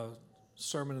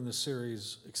sermon in the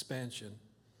series, Expansion.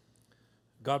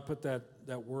 God put that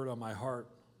word on my heart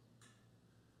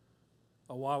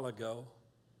a while ago.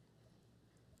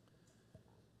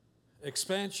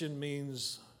 Expansion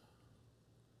means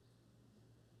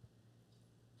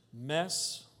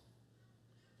mess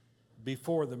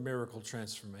before the miracle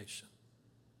transformation.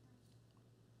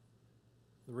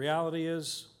 The reality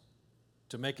is,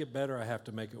 to make it better, I have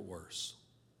to make it worse.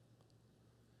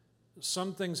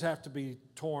 Some things have to be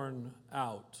torn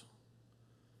out.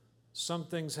 Some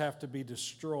things have to be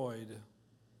destroyed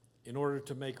in order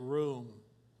to make room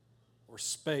or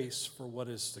space for what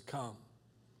is to come.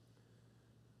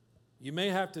 You may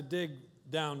have to dig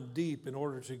down deep in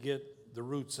order to get the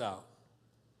roots out.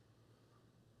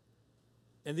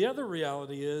 And the other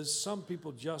reality is some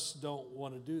people just don't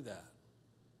want to do that.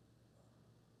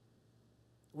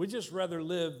 We just rather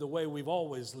live the way we've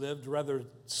always lived, rather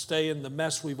stay in the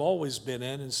mess we've always been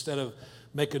in instead of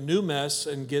make a new mess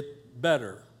and get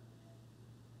better.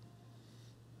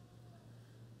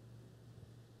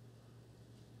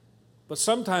 But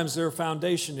sometimes there are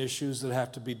foundation issues that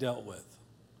have to be dealt with.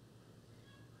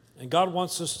 And God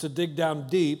wants us to dig down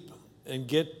deep and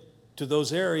get to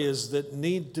those areas that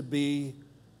need to be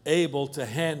able to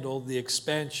handle the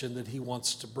expansion that He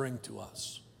wants to bring to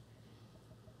us.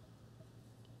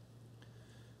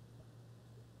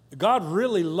 God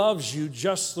really loves you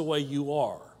just the way you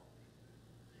are.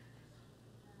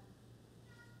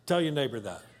 Tell your neighbor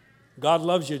that. God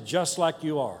loves you just like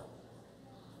you are.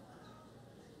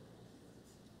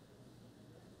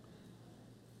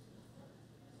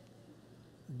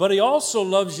 But He also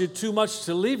loves you too much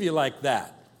to leave you like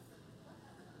that.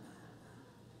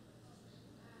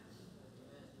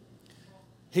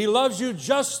 He loves you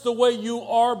just the way you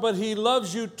are, but He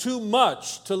loves you too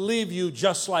much to leave you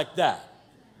just like that.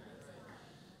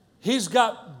 He's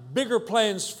got bigger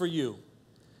plans for you.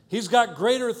 He's got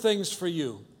greater things for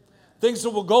you. Things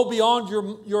that will go beyond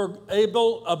your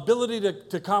ability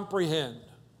to comprehend.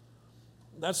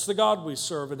 That's the God we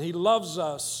serve. And He loves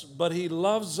us, but He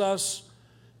loves us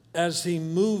as He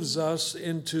moves us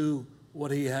into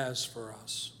what He has for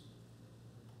us.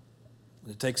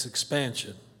 It takes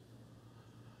expansion.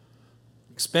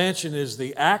 Expansion is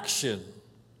the action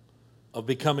of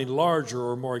becoming larger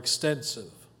or more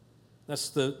extensive. That's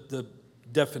the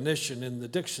definition in the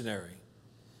dictionary.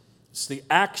 It's the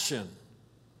action.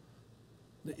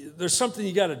 There's something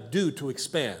you got to do to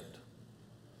expand.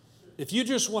 If you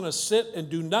just want to sit and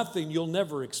do nothing, you'll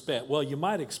never expand. Well, you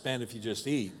might expand if you just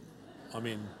eat.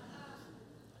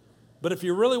 But if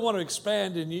you really want to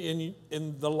expand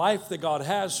in the life that God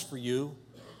has for you,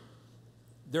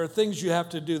 there are things you have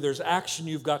to do. There's action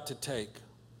you've got to take.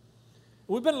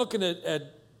 We've been looking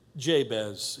at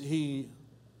Jabez. He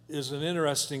is an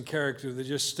interesting character that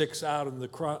just sticks out in the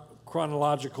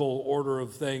chronological order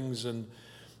of things. And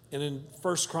in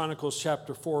 1 Chronicles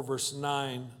chapter 4, verse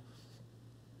 9,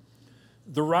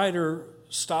 the writer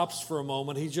stops for a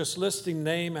moment. He's just listing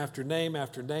name after name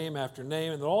after name after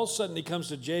name. And then all of a sudden he comes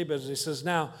to Jabez and he says,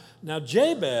 Now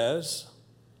Jabez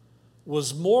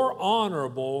was more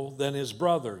honorable than his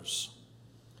brothers.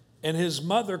 And his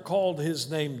mother called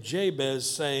his name Jabez,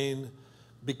 saying,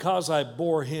 because I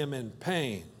bore him in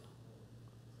pain.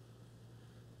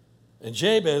 And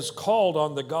Jabez called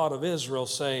on the God of Israel,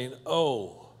 saying,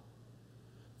 Oh,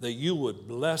 that you would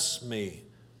bless me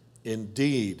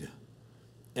indeed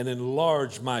and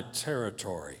enlarge my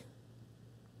territory,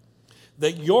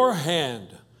 that your hand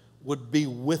would be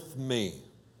with me,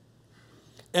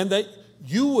 and that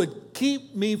you would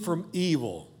keep me from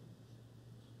evil,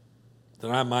 that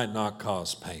I might not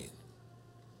cause pain.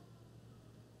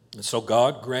 And so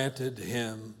God granted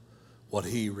him what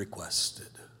he requested.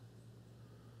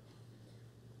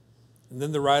 And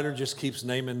then the writer just keeps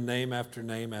naming name after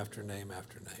name after name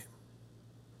after name.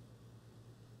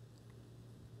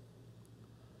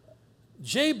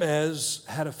 Jabez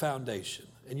had a foundation,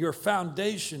 and your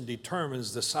foundation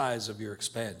determines the size of your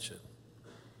expansion.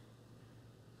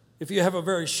 If you have a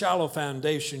very shallow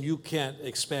foundation, you can't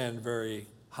expand very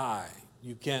high.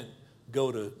 You can't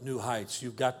go to new heights.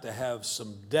 You've got to have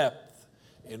some depth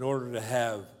in order to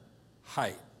have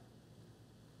height.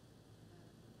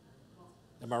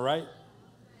 Am I right?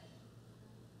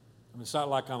 It's not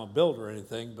like I'm a builder or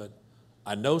anything, but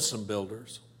I know some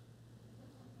builders.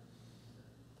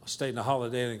 I stayed in the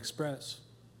Holiday Inn Express.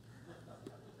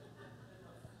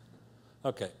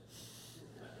 Okay.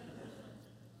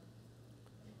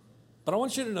 But I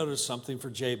want you to notice something for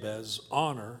Jabez.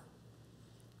 Honor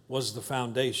was the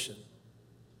foundation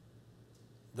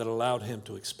that allowed him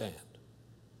to expand.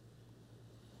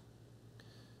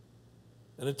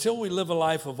 And until we live a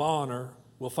life of honor,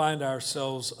 we'll find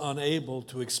ourselves unable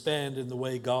to expand in the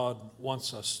way God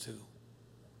wants us to.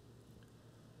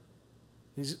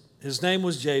 His name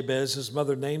was Jabez. His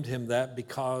mother named him that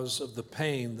because of the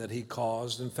pain that he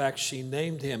caused. In fact, she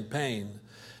named him Pain.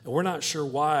 And we're not sure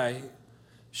why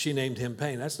she named him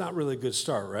Pain. That's not really a good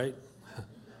start, right?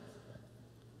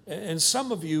 And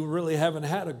some of you really haven't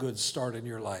had a good start in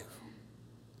your life.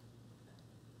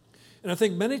 And I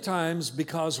think many times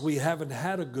because we haven't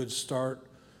had a good start,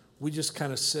 we just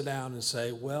kind of sit down and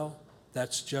say, well,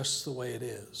 that's just the way it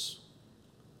is.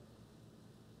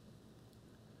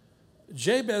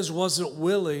 Jabez wasn't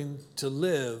willing to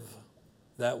live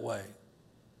that way.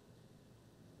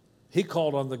 He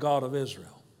called on the God of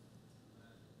Israel.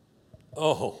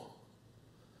 Oh,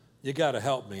 you got to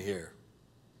help me here.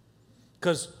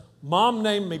 Because Mom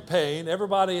named me Pain.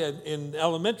 Everybody in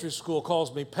elementary school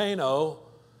calls me Paino.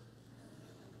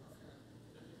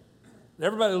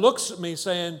 Everybody looks at me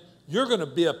saying, you're going to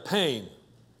be a pain.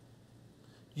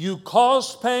 You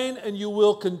caused pain and you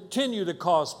will continue to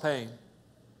cause pain.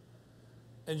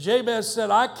 And Jabez said,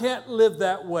 I can't live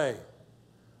that way.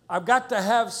 I've got to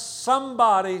have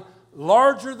somebody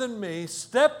larger than me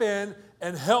step in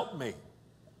and help me.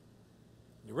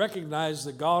 He recognized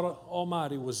that God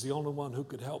Almighty was the only one who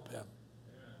could help him.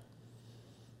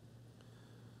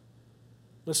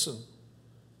 Listen,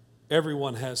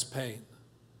 everyone has pain.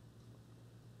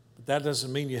 But that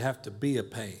doesn't mean you have to be a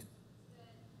pain.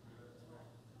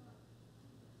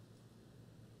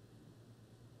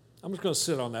 I'm just going to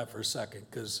sit on that for a second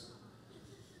because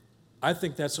I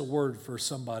think that's a word for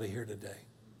somebody here today.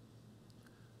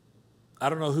 I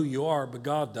don't know who you are, but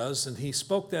God does, and He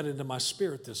spoke that into my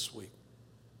spirit this week.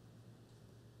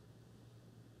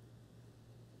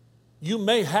 You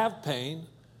may have pain,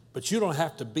 but you don't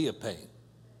have to be a pain.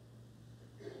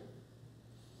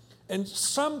 And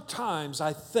sometimes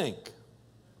I think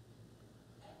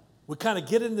we kind of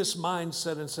get in this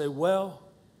mindset and say, well,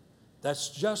 that's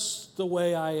just the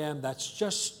way I am. That's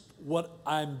just what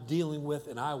I'm dealing with,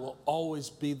 and I will always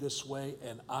be this way,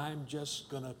 and I'm just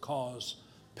going to cause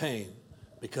pain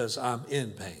because I'm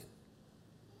in pain.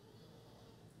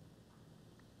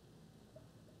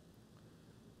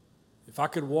 If I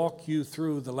could walk you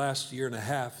through the last year and a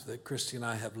half that Christy and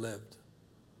I have lived,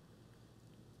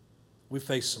 we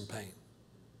faced some pain,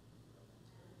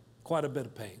 quite a bit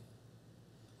of pain.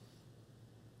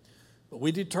 But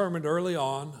we determined early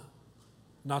on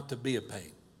not to be a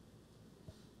pain.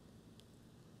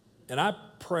 And I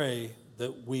pray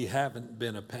that we haven't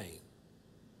been a pain.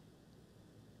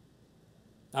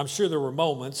 I'm sure there were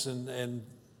moments, and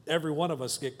every one of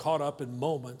us get caught up in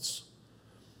moments,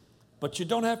 but you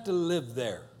don't have to live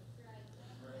there.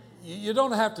 You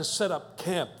don't have to set up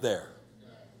camp there.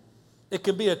 It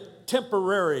can be a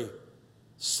temporary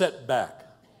setback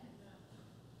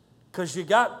because you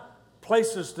got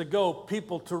places to go,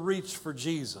 people to reach for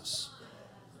Jesus.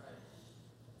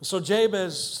 So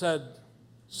Jabez said,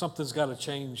 something's got to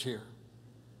change here.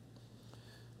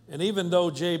 And even though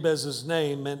Jabez's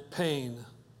name meant pain,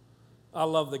 I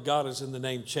love that God is in the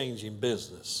name-changing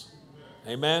business.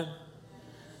 Amen?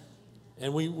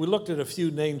 And we looked at a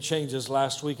few name changes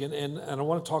last week, and I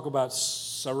want to talk about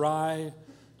Sarai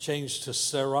changed to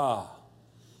Sarah.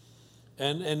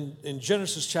 And in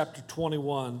Genesis chapter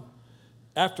 21,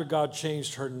 after God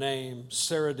changed her name,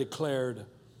 Sarah declared,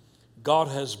 God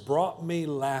has brought me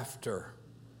laughter.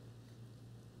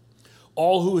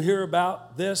 All who hear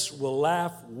about this will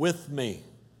laugh with me.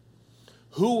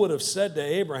 Who would have said to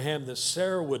Abraham that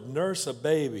Sarah would nurse a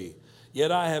baby?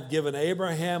 Yet I have given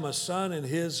Abraham a son in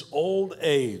his old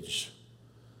age.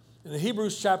 In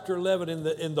Hebrews chapter 11,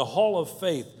 in the hall of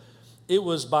faith, it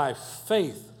was by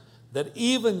faith that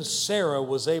even Sarah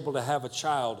was able to have a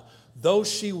child. Though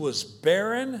she was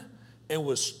barren and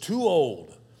was too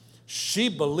old, she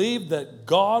believed that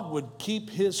God would keep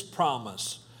His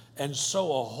promise. And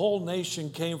so a whole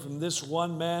nation came from this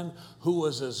one man who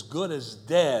was as good as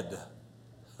dead.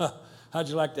 How'd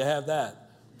you like to have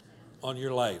that on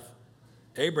your life?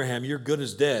 Abraham, you're good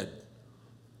as dead.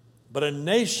 But a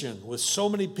nation with so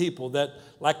many people that,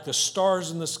 like the stars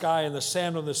in the sky and the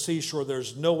sand on the seashore,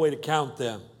 there's no way to count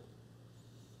them.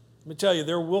 Let me tell you,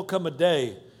 there will come a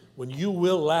day when you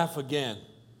will laugh again.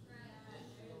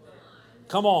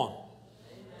 Come on.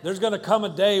 There's going to come a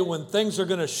day when things are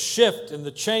going to shift and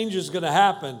the change is going to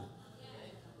happen.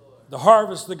 The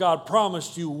harvest that God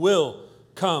promised you will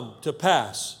come to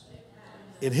pass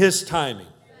in His timing.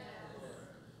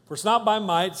 For it's not by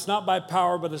might, it's not by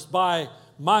power, but it's by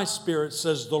my Spirit,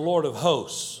 says the Lord of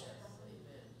hosts.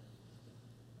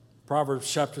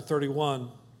 Proverbs chapter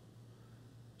 31,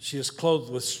 she is clothed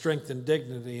with strength and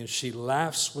dignity, and she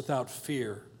laughs without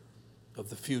fear. of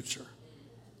the future.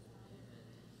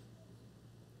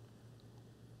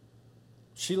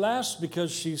 She laughs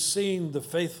because she's seen the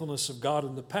faithfulness of God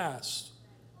in the past.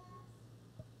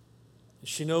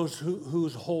 She knows who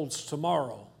holds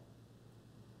tomorrow.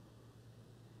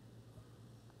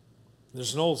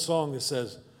 There's an old song that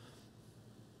says,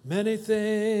 many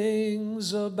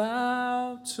things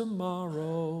about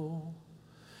tomorrow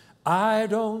I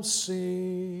don't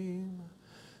seem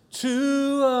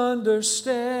to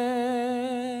understand,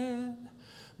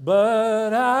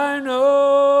 but I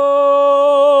know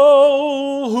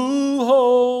who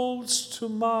holds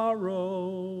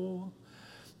tomorrow,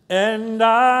 and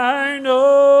I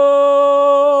know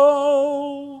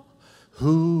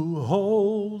who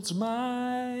holds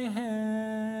my hand.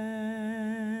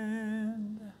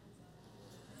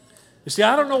 You see,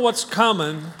 I don't know what's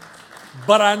coming,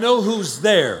 but I know who's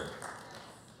there.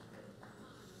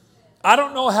 I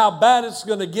don't know how bad it's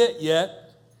going to get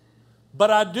yet, but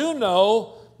I do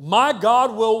know my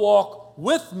God will walk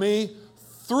with me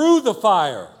through the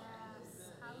fire.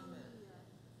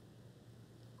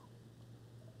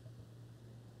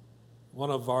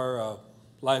 One of our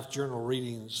Life Journal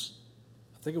readings,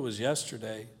 I think it was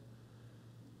yesterday,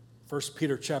 1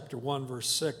 Peter chapter 1, verse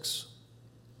 6.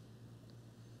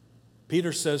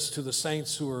 Peter says to the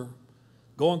saints who are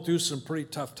going through some pretty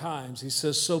tough times, he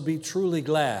says, so be truly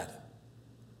glad.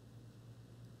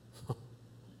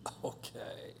 Okay.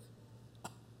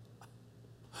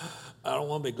 I don't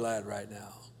want to be glad right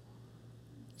now.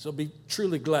 So be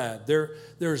truly glad.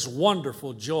 There's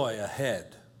wonderful joy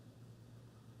ahead.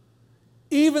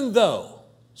 Even though,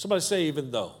 somebody say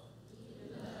even though.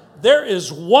 There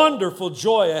is wonderful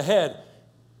joy ahead,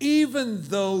 even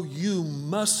though you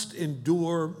must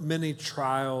endure many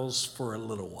trials for a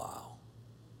little while.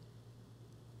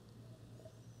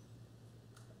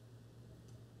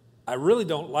 I really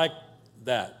don't like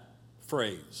that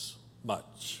phrase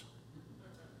much.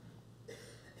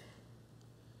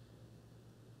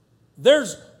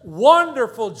 There's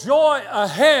wonderful joy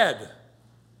ahead.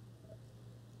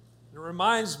 It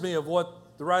reminds me of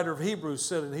what the writer of Hebrews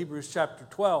said in Hebrews chapter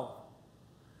 12,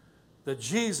 that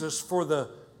Jesus, for the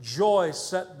joy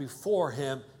set before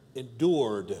him,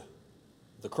 endured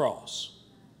the cross.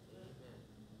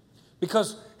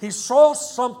 Because he saw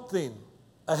something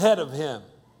ahead of him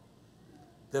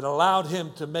that allowed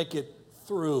him to make it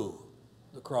through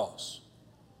the cross.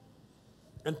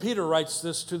 And Peter writes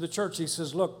this to the church. He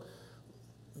says, look,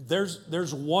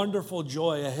 there's wonderful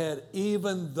joy ahead,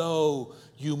 even though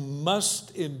you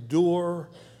must endure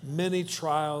many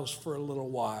trials for a little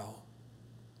while.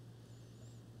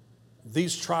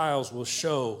 These trials will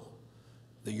show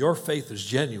that your faith is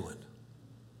genuine.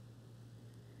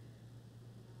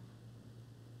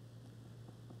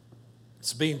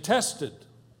 It's being tested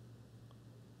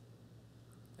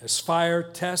as fire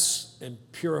tests and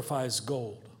purifies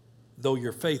gold, though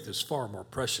your faith is far more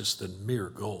precious than mere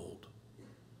gold.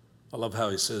 I love how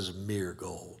he says mere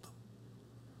gold.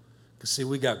 Because see,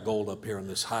 we got gold up here on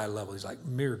this high level. He's like,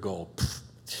 mere gold.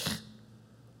 Pfft.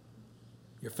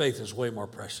 Your faith is way more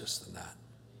precious than that.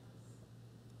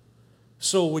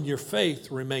 So when your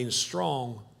faith remains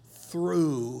strong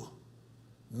through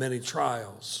many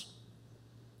trials,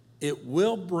 it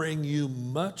will bring you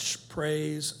much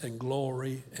praise and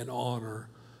glory and honor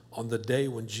on the day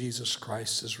when Jesus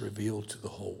Christ is revealed to the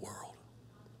whole world.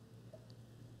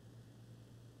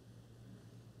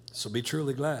 So be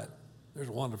truly glad. There's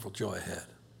wonderful joy ahead.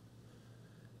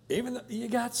 Even though you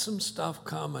got some stuff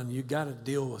coming, you got to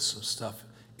deal with some stuff,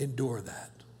 endure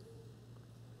that.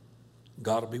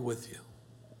 God will be with you.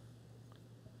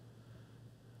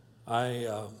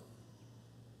 I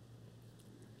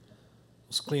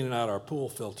was cleaning out our pool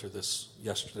filter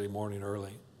yesterday morning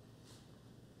early.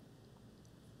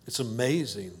 It's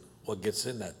amazing what gets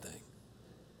in that thing.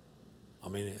 I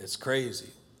mean, it's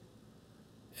crazy.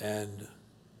 And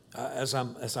as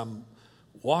I'm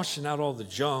washing out all the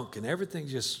junk and everything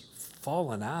just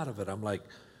falling out of it, I'm like,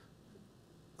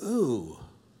 ooh,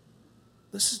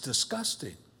 this is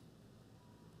disgusting.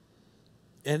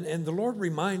 And the Lord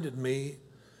reminded me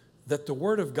that the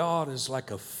Word of God is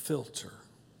like a filter.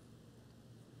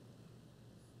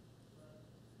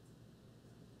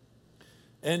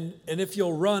 And if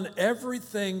you'll run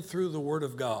everything through the Word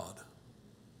of God,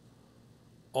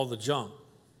 all the junk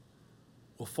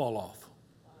will fall off.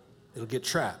 It'll get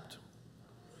trapped.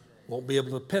 Won't be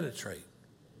able to penetrate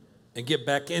and get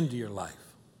back into your life.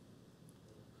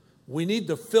 We need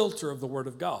the filter of the Word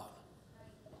of God.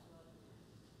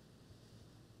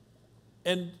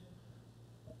 And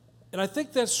I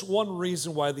think that's one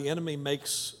reason why the enemy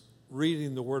makes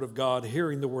reading the Word of God,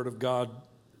 hearing the Word of God,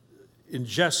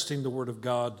 ingesting the Word of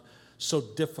God so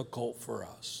difficult for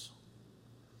us.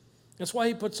 That's why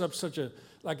he puts up such a,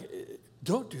 like,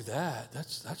 don't do that.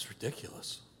 That's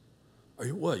ridiculous. Are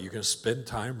you what? You're going to spend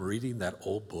time reading that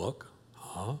old book?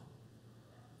 Huh?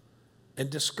 And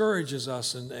discourages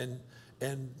us, and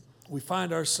we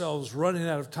find ourselves running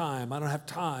out of time. I don't have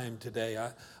time today.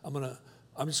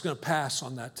 I'm just going to pass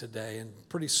on that today. And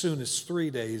pretty soon it's 3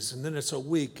 days, and then it's a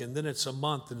week, and then it's a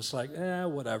month, and it's like,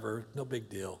 whatever, no big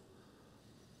deal.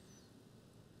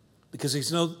 Because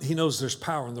he knows there's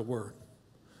power in the Word.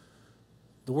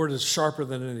 The Word is sharper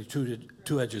than any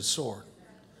two-edged sword.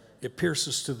 It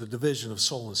pierces to the division of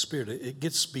soul and spirit. It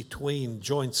gets between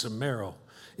joints and marrow.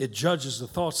 It judges the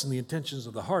thoughts and the intentions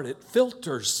of the heart. It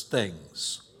filters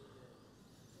things.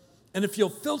 And if you'll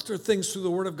filter things through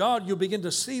the Word of God, you'll begin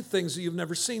to see things that you've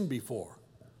never seen before.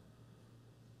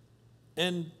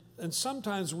 And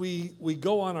sometimes we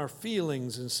go on our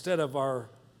feelings instead of our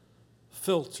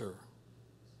filter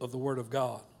of the Word of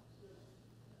God.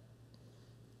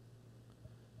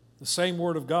 The same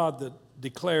Word of God that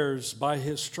declares, by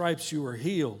His stripes you are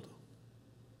healed,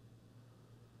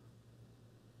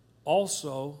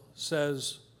 also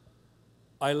says,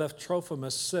 I left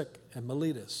Trophimus sick and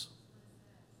Miletus.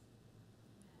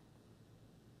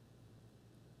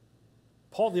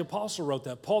 Paul the Apostle wrote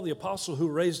that. Paul the Apostle, who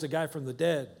raised a guy from the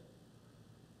dead,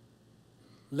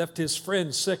 left his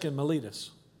friend sick in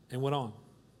Miletus and went on.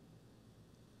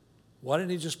 Why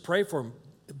didn't he just pray for him?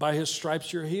 By his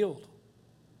stripes you're healed.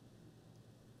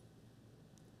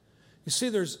 You see,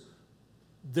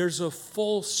 there's a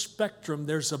full spectrum.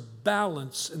 There's a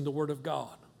balance in the Word of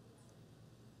God.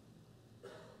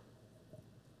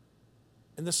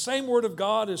 And the same Word of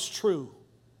God is true.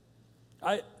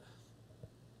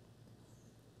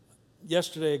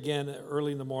 Yesterday again,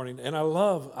 early in the morning, and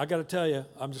I got to tell you,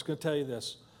 I'm just going to tell you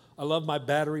this. I love my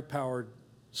battery-powered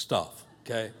stuff,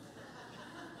 okay?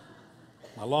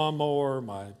 My lawnmower,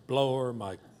 my blower,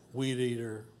 my weed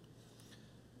eater.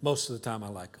 Most of the time I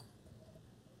like them.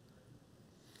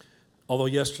 Although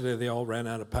yesterday they all ran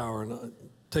out of power, and it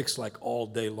takes like all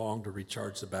day long to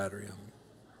recharge the battery.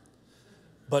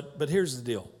 But here's the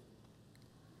deal.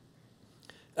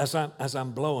 As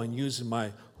I'm blowing, using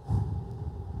my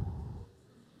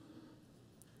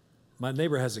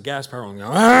neighbor has a gas power on.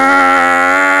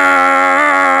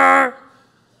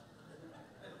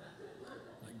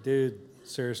 Like, dude,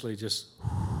 seriously, just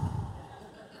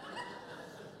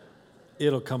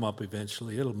it'll come up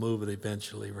eventually. It'll move it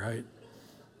eventually, right?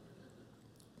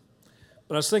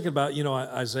 But I was thinking about,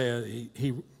 Isaiah,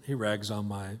 he rags on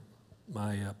my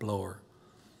blower.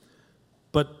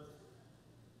 But,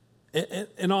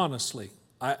 and honestly,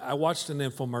 I watched an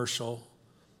infomercial,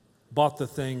 bought the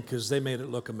thing because they made it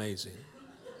look amazing.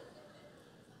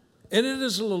 And it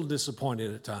is a little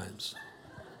disappointing at times.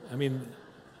 I mean,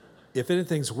 if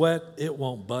anything's wet, it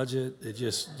won't budge it. It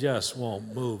just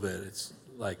won't move it. It's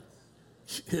like,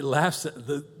 it laughs,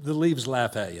 the leaves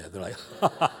laugh at you. They're like,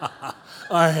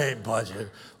 I ain't budging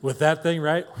with that thing,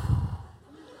 right?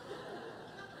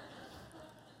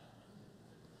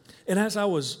 And as I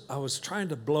was trying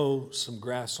to blow some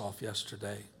grass off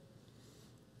yesterday,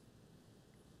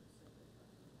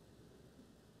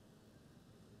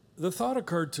 the thought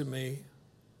occurred to me,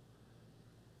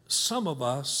 some of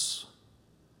us,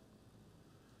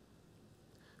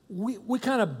 we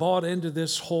kind of bought into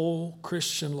this whole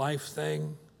Christian life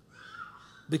thing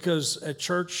because at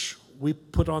church we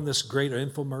put on this great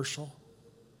infomercial.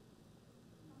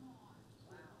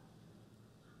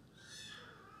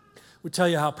 We tell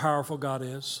you how powerful God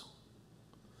is,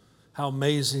 how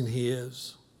amazing He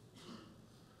is,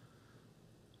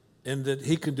 and that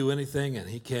He can do anything, and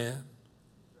He can.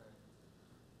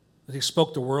 That He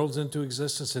spoke the worlds into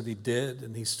existence, and He did,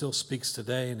 and He still speaks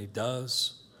today, and He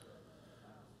does.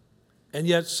 And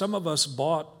yet some of us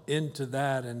bought into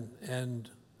that, and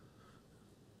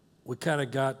we kind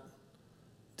of got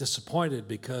disappointed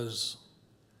because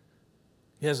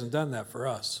He hasn't done that for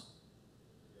us.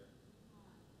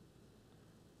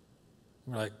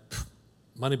 We're like,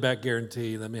 money back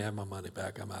guarantee, let me have my money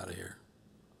back, I'm out of here.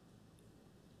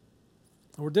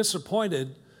 And we're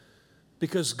disappointed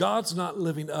because God's not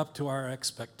living up to our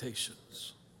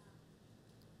expectations.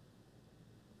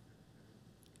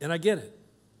 And I get it.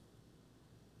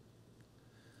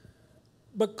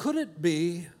 But could it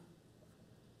be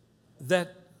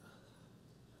that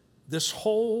this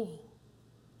whole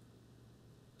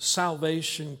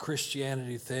salvation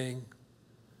Christianity thing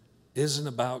isn't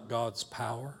about God's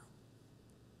power,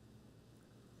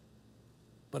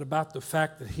 but about the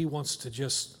fact that He wants to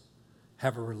just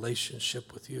have a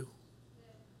relationship with you?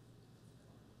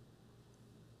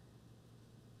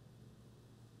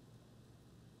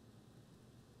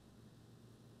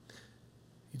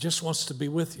 He just wants to be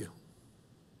with you.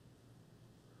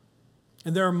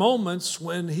 And there are moments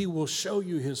when He will show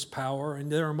you His power,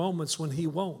 and there are moments when He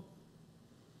won't.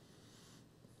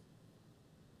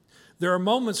 There are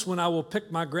moments when I will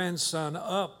pick my grandson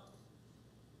up,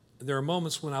 and there are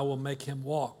moments when I will make him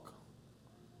walk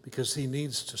because he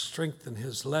needs to strengthen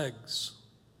his legs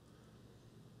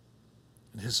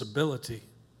and his ability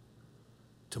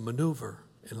to maneuver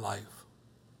in life.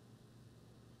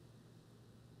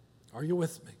 Are you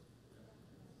with me?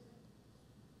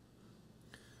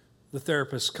 The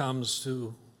therapist comes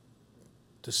to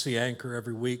see Anchor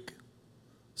every week,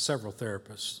 several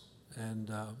therapists,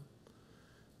 and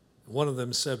one of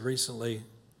them said recently,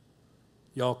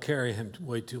 y'all carry him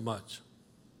way too much.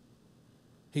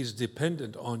 He's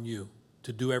dependent on you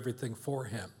to do everything for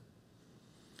him.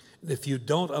 And if you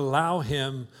don't allow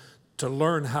him to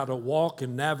learn how to walk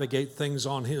and navigate things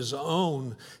on his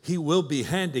own, he will be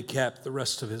handicapped the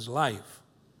rest of his life.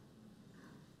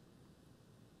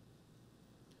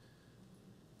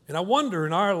 And I wonder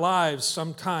in our lives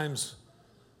sometimes,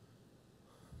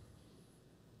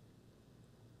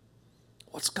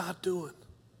 what's God doing?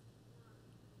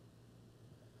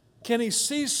 Can He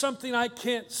see something I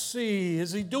can't see?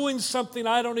 Is He doing something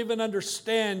I don't even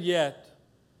understand yet?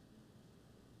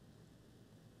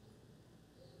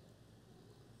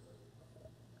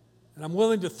 And I'm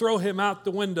willing to throw Him out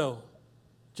the window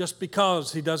just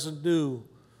because He doesn't do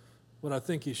what I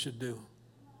think He should do.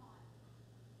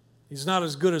 He's not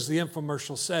as good as the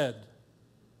infomercial said,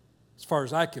 as far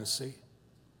as I can see.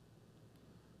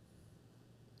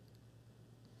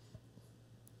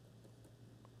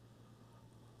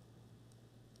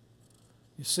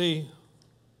 You see,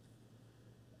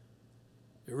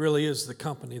 it really is the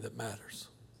company that matters.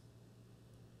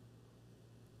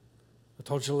 I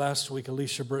told you last week,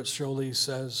 Alicia Britt Jolie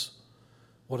says,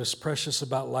 what is precious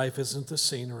about life isn't the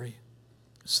scenery,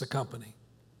 it's the company.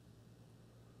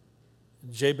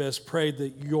 And Jabez prayed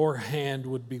that your hand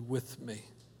would be with me.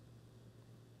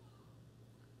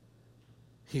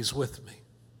 He's with me.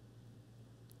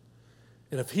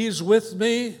 And if He's with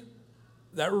me,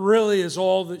 that really is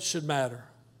all that should matter.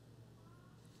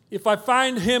 If I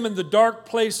find Him in the dark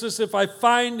places, if I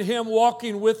find Him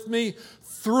walking with me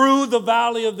through the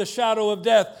valley of the shadow of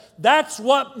death, that's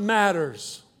what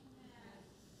matters.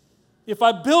 If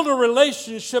I build a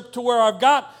relationship to where I've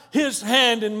got His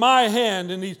hand in my hand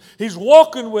and He's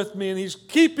walking with me and He's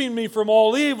keeping me from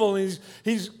all evil and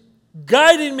He's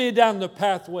guiding me down the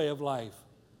pathway of life.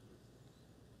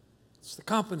 It's the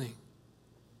company.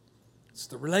 It's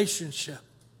the relationship.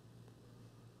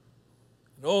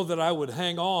 And oh, that I would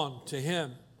hang on to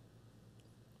Him.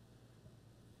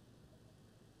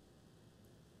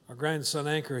 Our grandson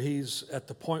Anchor, he's at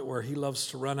the point where he loves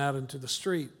to run out into the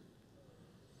street.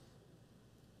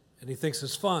 And he thinks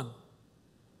it's fun.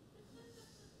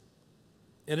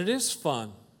 And it is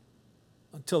fun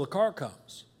until the car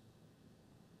comes.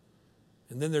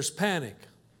 And then there's panic.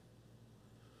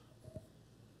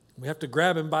 We have to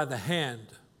grab him by the hand.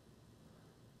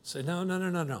 Say, no.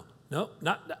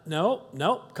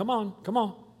 No, come on.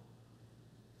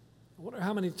 I wonder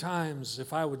how many times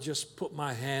if I would just put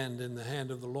my hand in the hand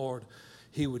of the Lord,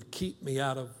 He would keep me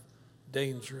out of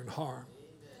danger and harm.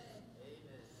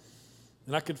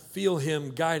 And I could feel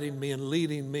Him guiding me and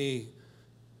leading me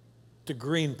to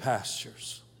green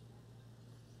pastures,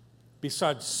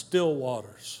 beside still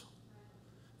waters,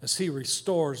 as He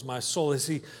restores my soul, as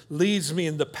He leads me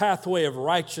in the pathway of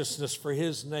righteousness for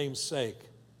His name's sake.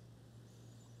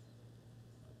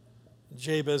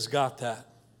 Jabez got that.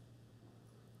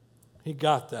 He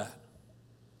got that.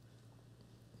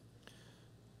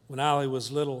 When Allie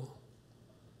was little,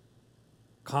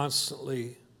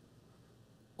 constantly,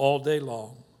 all day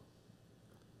long,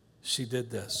 she did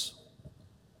this.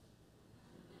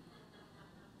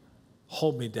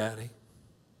 Hold me, Daddy.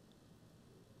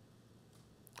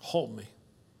 Hold me.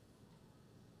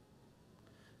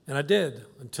 And I did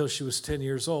until she was 10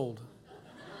 years old.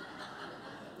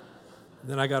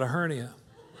 Then I got a hernia.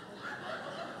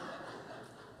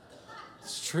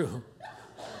 It's true.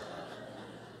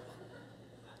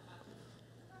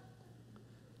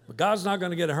 But God's not going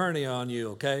to get a hernia on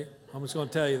you, okay? I'm just going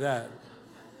to tell you that.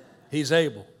 He's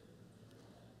able.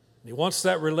 He wants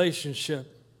that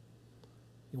relationship.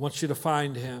 He wants you to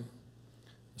find Him.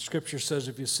 The Scripture says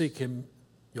if you seek Him,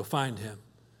 you'll find Him.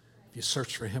 If you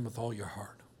search for Him with all your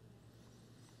heart.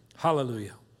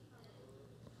 Hallelujah.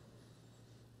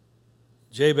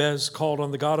 Jabez called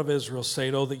on the God of Israel,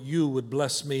 saying, oh, that you would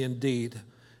bless me indeed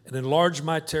and enlarge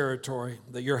my territory,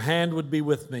 that your hand would be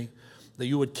with me, that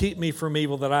you would keep me from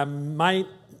evil, that I might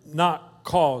not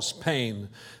cause pain.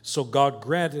 So God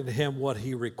granted him what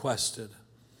he requested.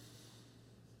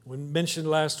 We mentioned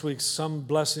last week, some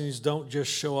blessings don't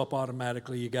just show up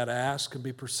automatically. You got to ask and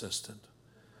be persistent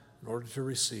in order to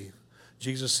receive.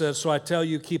 Jesus says, so I tell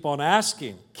you, keep on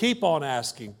asking, keep on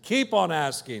asking, keep on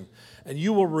asking, and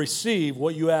you will receive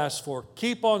what you ask for.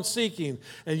 Keep on seeking,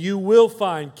 and you will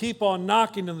find. Keep on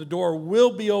knocking, and the door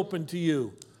will be open to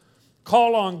you.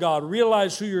 Call on God.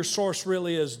 Realize who your source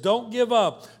really is. Don't give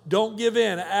up. Don't give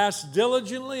in. Ask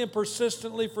diligently and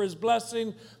persistently for His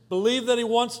blessing. Believe that He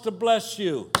wants to bless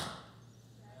you.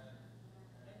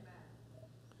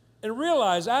 And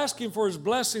realize asking for His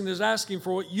blessing is asking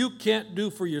for what you can't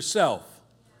do for yourself.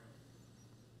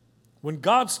 When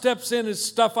God steps in, it's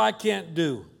stuff I can't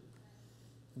do.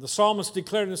 The psalmist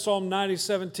declared in Psalm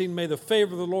 90:17, may the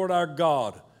favor of the Lord our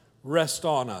God rest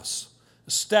on us.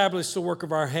 Establish the work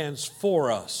of our hands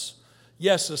for us.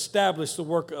 Yes, establish the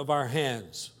work of our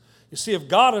hands. You see, if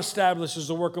God establishes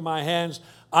the work of my hands,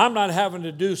 I'm not having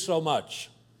to do so much.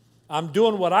 I'm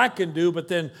doing what I can do, but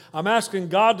then I'm asking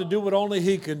God to do what only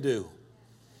He can do.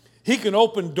 He can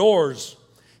open doors.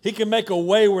 He can make a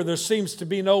way where there seems to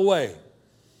be no way.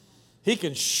 He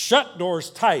can shut doors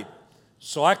tight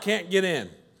so I can't get in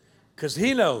because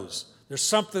He knows there's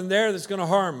something there that's going to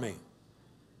harm me.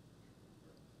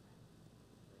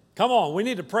 Come on, we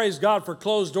need to praise God for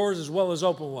closed doors as well as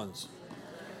open ones.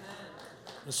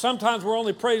 And sometimes we're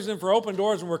only praising Him for open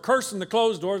doors and we're cursing the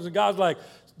closed doors, and God's like,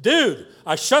 dude,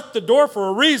 I shut the door for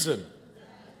a reason.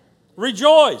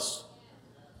 Rejoice.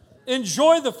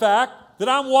 Enjoy the fact that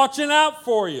I'm watching out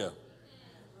for you.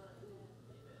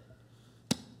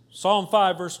 Psalm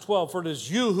 5, verse 12, for it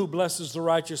is you who blesses the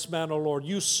righteous man, O Lord.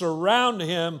 You surround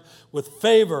him with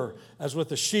favor as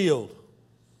with a shield.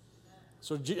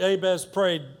 So Jabez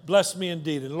prayed, bless me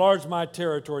indeed, enlarge my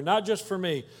territory, not just for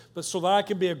me, but so that I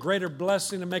can be a greater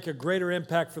blessing and make a greater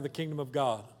impact for the kingdom of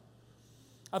God.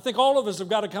 I think all of us have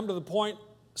got to come to the point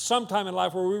sometime in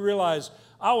life where we realize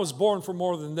I was born for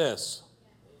more than this.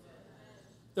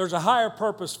 There's a higher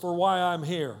purpose for why I'm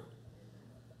here.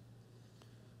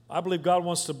 I believe God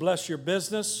wants to bless your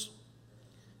business.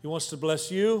 He wants to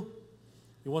bless you.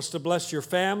 He wants to bless your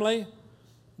family.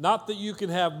 Not that you can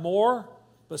have more,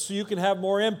 but so you can have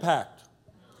more impact.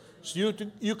 So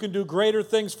you can do greater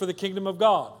things for the kingdom of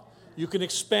God. You can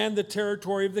expand the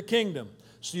territory of the kingdom.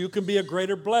 So you can be a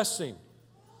greater blessing.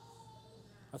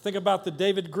 I think about the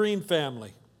David Green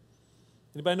family.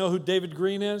 Anybody know who David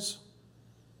Green is?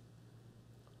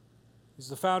 He's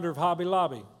the founder of Hobby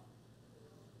Lobby.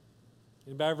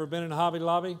 Anybody ever been in Hobby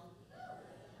Lobby?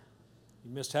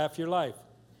 You missed half your life.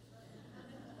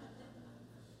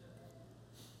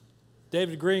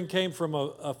 David Green came from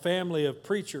a family of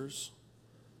preachers.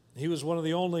 He was one of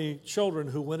the only children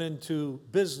who went into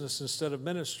business instead of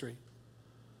ministry.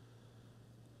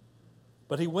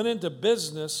 But he went into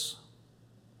business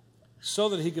so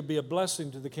that he could be a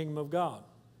blessing to the kingdom of God.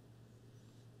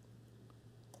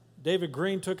 David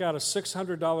Green took out a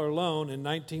 $600 loan in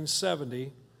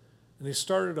 1970, and he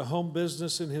started a home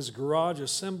business in his garage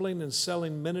assembling and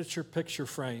selling miniature picture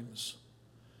frames.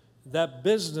 That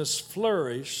business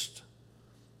flourished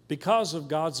because of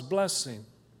God's blessing.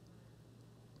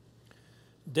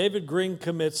 David Green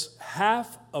commits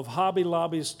half of Hobby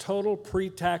Lobby's total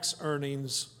pre-tax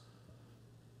earnings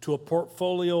to a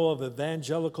portfolio of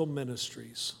evangelical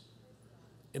ministries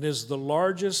and is the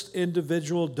largest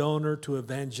individual donor to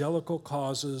evangelical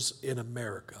causes in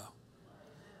America.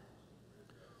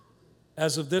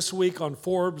 As of this week on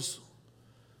Forbes,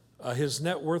 his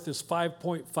net worth is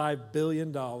 $5.5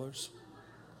 billion.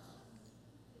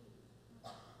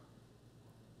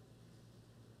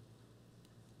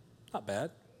 Not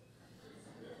bad.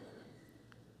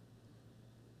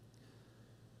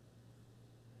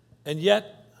 And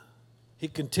yet, he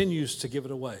continues to give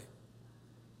it away.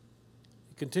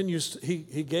 He continues,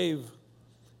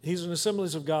 he's an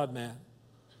Assemblies of God man.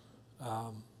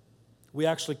 We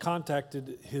actually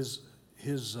contacted his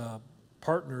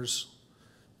partners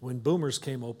when Boomers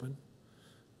came open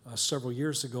several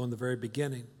years ago in the very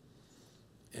beginning.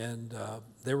 And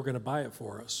they were going to buy it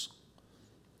for us.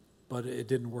 But it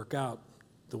didn't work out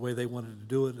the way they wanted to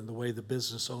do it and the way the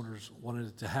business owners wanted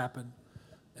it to happen.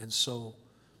 And so,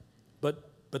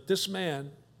 but this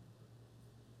man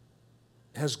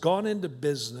has gone into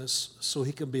business so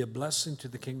he can be a blessing to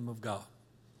the kingdom of God.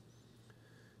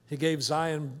 He gave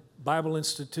Zion Bible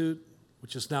Institute,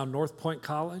 which is now North Point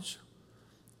College,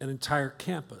 an entire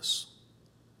campus.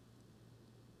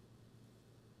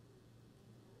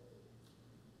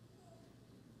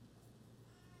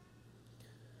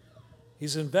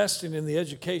 He's investing in the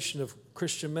education of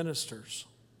Christian ministers.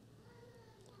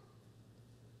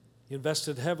 He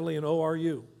invested heavily in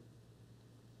ORU.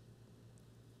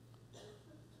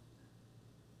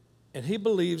 And he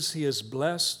believes he is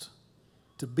blessed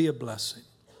to be a blessing.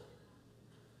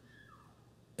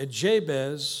 And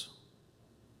Jabez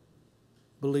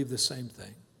believed the same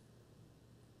thing.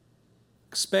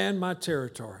 Expand my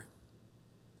territory.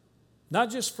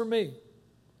 Not just for me,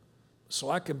 so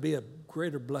I can be a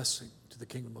greater blessing to the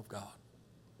kingdom of God.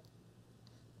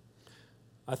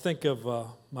 I think of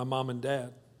my mom and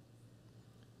dad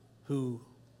who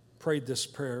prayed this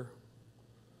prayer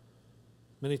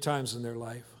many times in their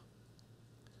life.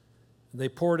 And they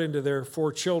poured into their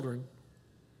 4 children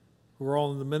who are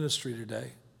all in the ministry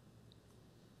today.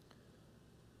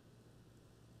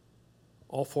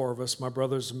 All 4 of us. My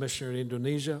brother's a missionary in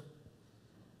Indonesia.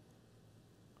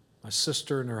 My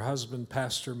sister and her husband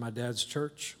pastor my dad's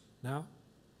church now,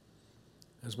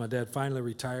 as my dad finally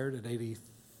retired at 83.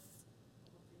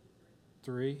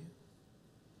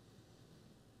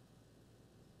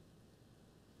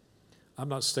 I'm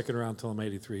not sticking around until I'm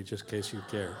 83, just in case you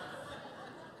care.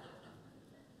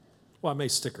 Well, I may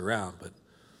stick around, but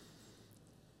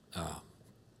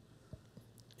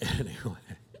anyway.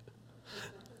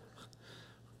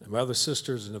 And my other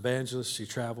sister is an evangelist. She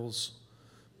travels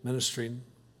ministering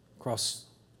across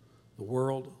the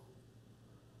world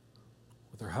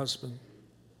with her husband.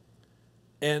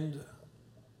 And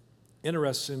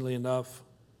interestingly enough,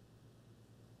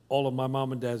 all of my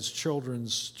mom and dad's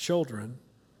children's children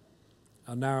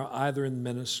are now either in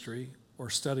ministry or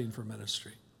studying for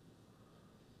ministry.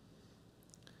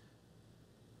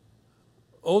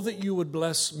 Oh, that you would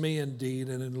bless me indeed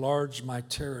and enlarge my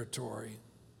territory,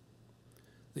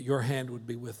 that your hand would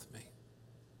be with me.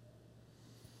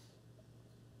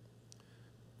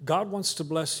 God wants to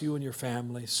bless you and your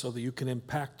family so that you can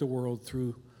impact the world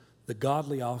through the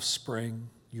godly offspring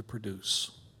you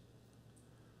produce.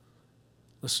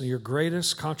 Listen, your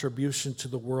greatest contribution to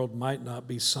the world might not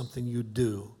be something you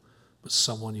do, but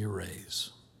someone you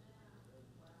raise.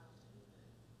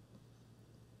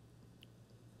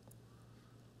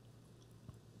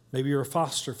 Maybe you're a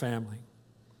foster family.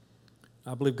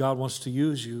 I believe God wants to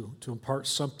use you to impart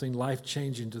something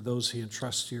life-changing to those he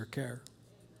entrusts to your care,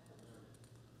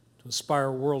 to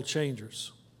inspire world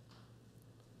changers.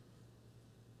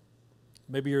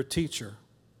 Maybe you're a teacher.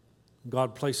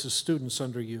 God places students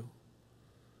under you.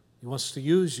 He wants to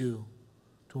use you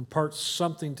to impart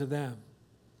something to them,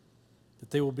 that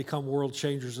they will become world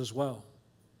changers as well.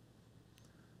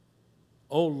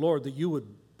 Oh, Lord, that you would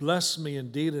bless me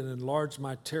indeed and enlarge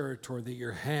my territory, that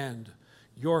your hand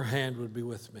would be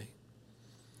with me.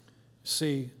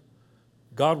 See,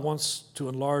 God wants to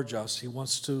enlarge us. He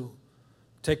wants to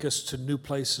take us to new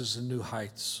places and new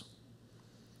heights.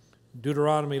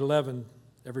 Deuteronomy 11,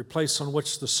 every place on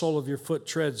which the sole of your foot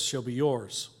treads shall be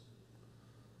yours.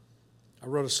 I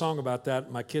wrote a song about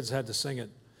that. My kids had to sing it.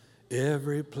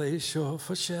 Every place your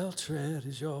foot shall tread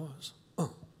is yours.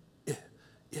 Yeah,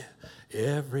 yeah.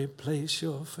 Every place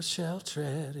your foot shall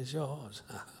tread is yours.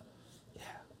 Yeah.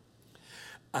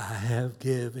 I have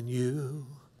given you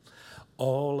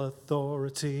all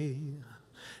authority.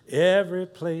 Every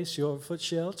place your foot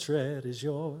shall tread is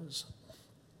yours.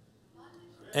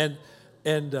 And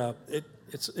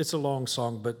it's a long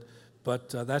song, but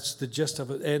that's the gist of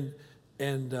it.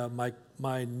 And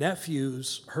my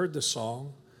nephews heard the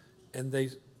song, and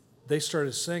they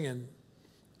started singing,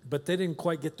 but they didn't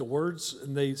quite get the words,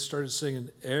 and they started singing,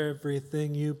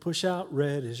 everything you push out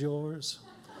red is yours.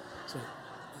 So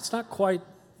it's not quite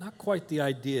the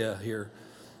idea here.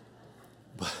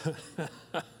 But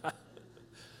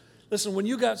listen, when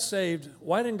you got saved,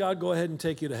 why didn't God go ahead and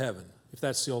take you to heaven, if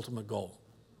that's the ultimate goal?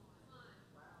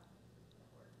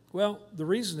 Well, the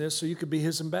reason is so you could be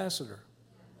his ambassador,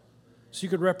 so you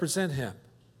could represent him,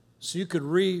 so you could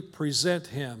represent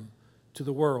him to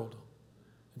the world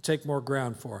and take more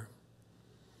ground for him.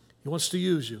 He wants to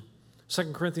use you.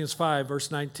 2 Corinthians 5,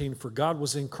 verse 19, for God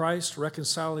was in Christ,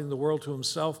 reconciling the world to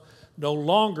himself, no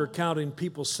longer counting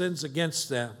people's sins against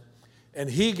them. And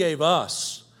he gave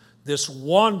us this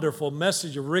wonderful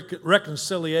message of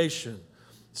reconciliation.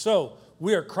 So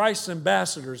we are Christ's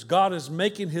ambassadors. God is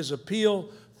making his appeal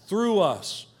through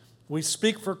us. We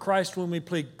speak for Christ when we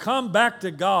plead, come back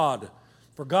to God.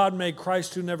 For God made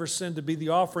Christ who never sinned to be the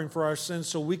offering for our sins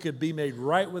so we could be made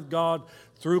right with God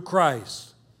through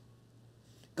Christ.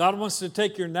 God wants to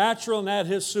take your natural and add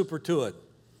his super to it.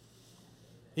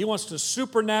 He wants to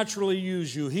supernaturally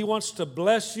use you. He wants to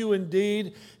bless you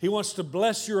indeed. He wants to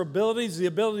bless your abilities, the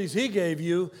abilities he gave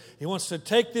you. He wants to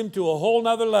take them to a whole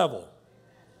nother level.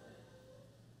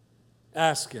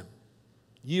 Ask him.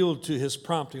 Yield to his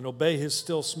prompting. Obey his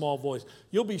still small voice.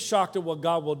 You'll be shocked at what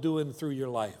God will do in and through your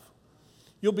life.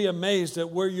 You'll be amazed at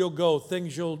where you'll go,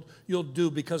 things you'll do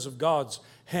because of God's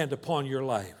hand upon your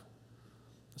life.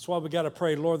 That's why we got to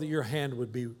pray, Lord, that your hand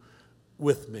would be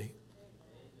with me.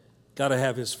 Got to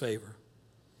have his favor.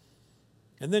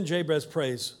 And then Jabez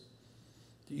prays,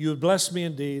 that you would bless me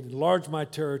indeed, enlarge my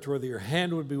territory, that your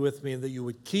hand would be with me, and that you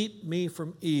would keep me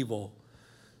from evil,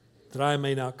 that I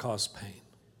may not cause pain.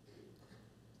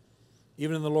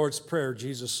 Even in the Lord's Prayer,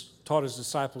 Jesus taught his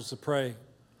disciples to pray,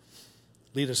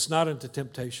 lead us not into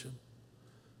temptation,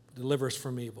 but deliver us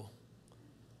from evil.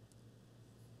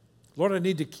 Lord, I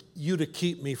need you to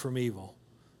keep me from evil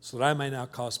so that I may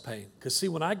not cause pain. Because see,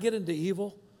 when I get into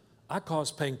evil, I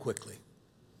cause pain quickly.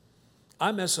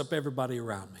 I mess up everybody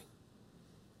around me.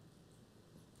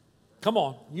 Come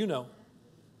on, you know.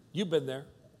 You've been there.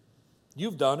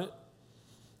 You've done it.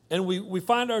 And we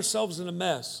find ourselves in a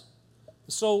mess.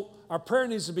 So our prayer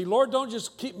needs to be, Lord, don't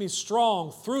just keep me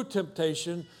strong through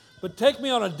temptation, but take me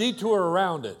on a detour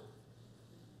around it.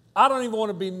 I don't even want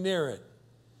to be near it.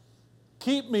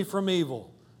 Keep me from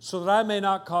evil so that I may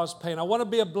not cause pain. I want to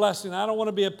be a blessing. I don't want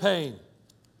to be a pain.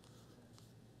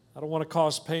 I don't want to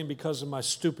cause pain because of my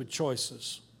stupid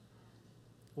choices.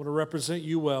 I want to represent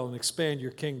you well and expand your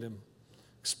kingdom,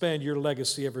 expand your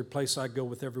legacy every place I go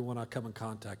with everyone I come in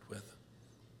contact with.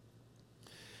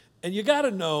 And you got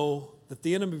to know that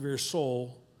the enemy of your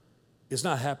soul is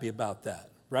not happy about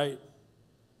that, right?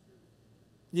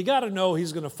 You got to know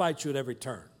he's going to fight you at every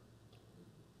turn.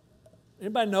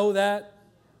 Anybody know that?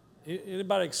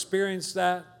 Anybody experience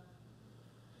that?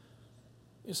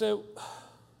 You say,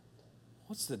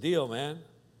 what's the deal, man?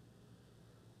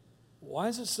 Why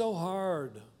is it so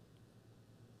hard?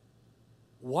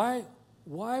 Why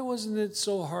wasn't it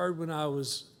so hard when I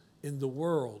was in the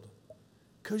world?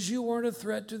 Because you weren't a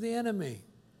threat to the enemy.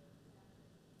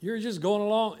 You're just going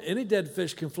along. Any dead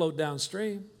fish can float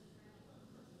downstream.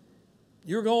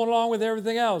 You're going along with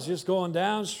everything else, just going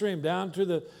downstream, down to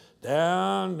the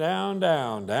down, down,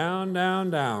 down, down, down,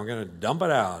 down. We're going to dump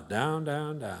it out, down,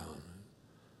 down, down.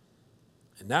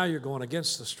 And now you're going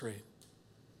against the stream.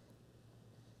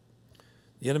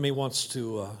 The enemy wants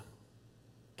to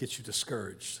get you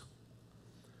discouraged.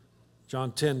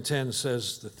 John 10:10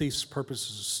 says, the thief's purpose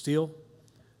is to steal,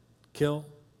 kill,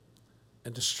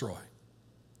 and destroy.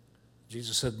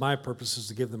 Jesus said, my purpose is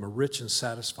to give them a rich and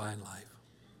satisfying life.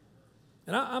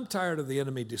 And I'm tired of the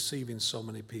enemy deceiving so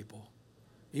many people,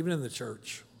 even in the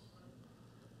church.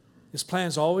 His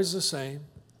plan's always the same: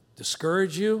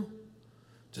 discourage you,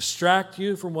 distract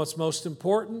you from what's most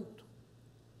important,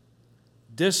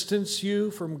 distance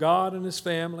you from God and his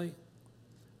family,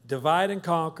 divide and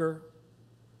conquer,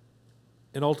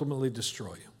 and ultimately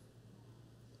destroy you.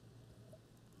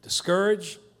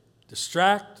 Discourage,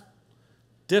 distract,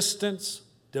 distance,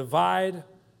 divide,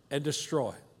 and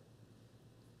destroy.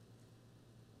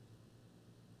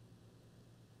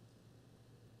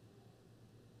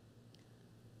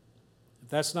 If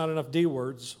that's not enough D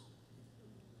words,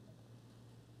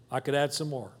 I could add some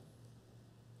more.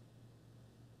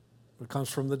 It comes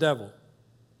from the devil.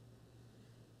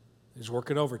 He's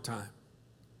working overtime.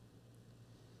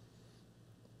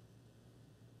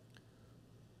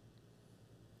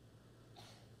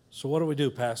 So what do we do,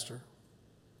 Pastor?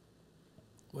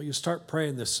 Well, you start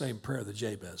praying this same prayer that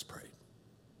Jabez prayed.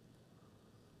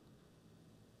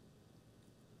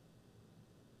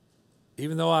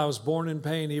 Even though I was born in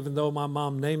pain, even though my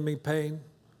mom named me pain,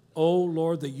 oh,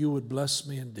 Lord, that you would bless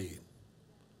me indeed,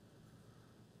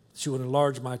 that you would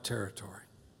enlarge my territory,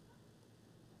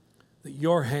 that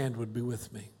your hand would be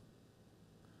with me,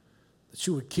 that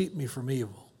you would keep me from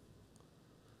evil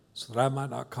so that I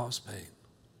might not cause pain.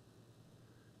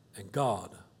 And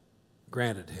God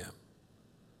granted him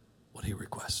what he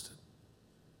requested.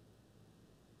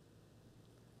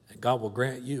 And God will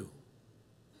grant you,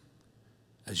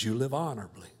 as you live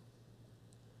honorably,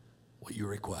 what you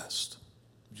request.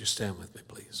 Would you stand with me,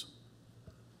 please?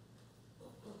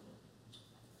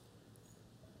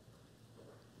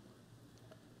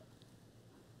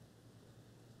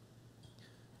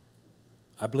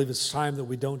 I believe it's time that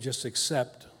we don't just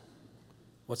accept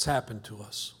what's happened to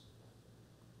us.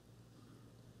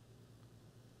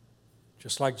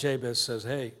 Just like Jabez says,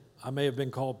 hey, I may have been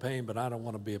called pain, but I don't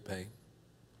want to be a pain.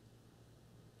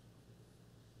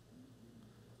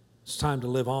 It's time to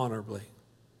live honorably.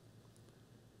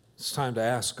 It's time to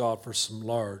ask God for some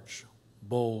large,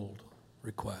 bold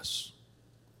requests.